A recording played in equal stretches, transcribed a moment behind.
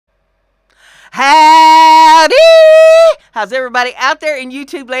Howdy! How's everybody out there in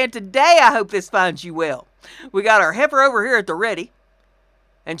YouTube land today? I hope this finds you well. We got our heifer over here at the ready,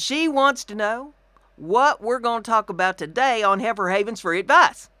 and she wants to know what we're going to talk about today on Heifer Haven's Free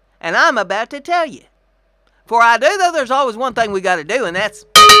Advice. And I'm about to tell you. Before I do, though, there's always one thing we got to do, and that's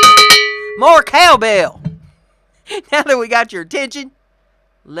more cowbell. Now that we got your attention,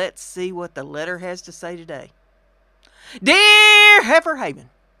 let's see what the letter has to say today. Dear Heifer Haven,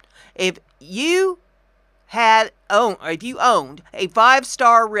 if you owned a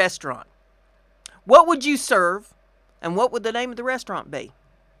 5-star restaurant, what would you serve and what would the name of the restaurant be?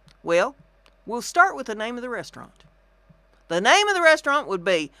 Well, we'll start with the name of the restaurant. The name of the restaurant would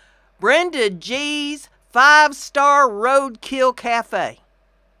be BrendaG's 5-Star Roadkill Cafe.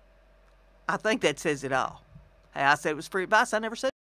 I think that says it all. Hey, I said it was free advice. I never said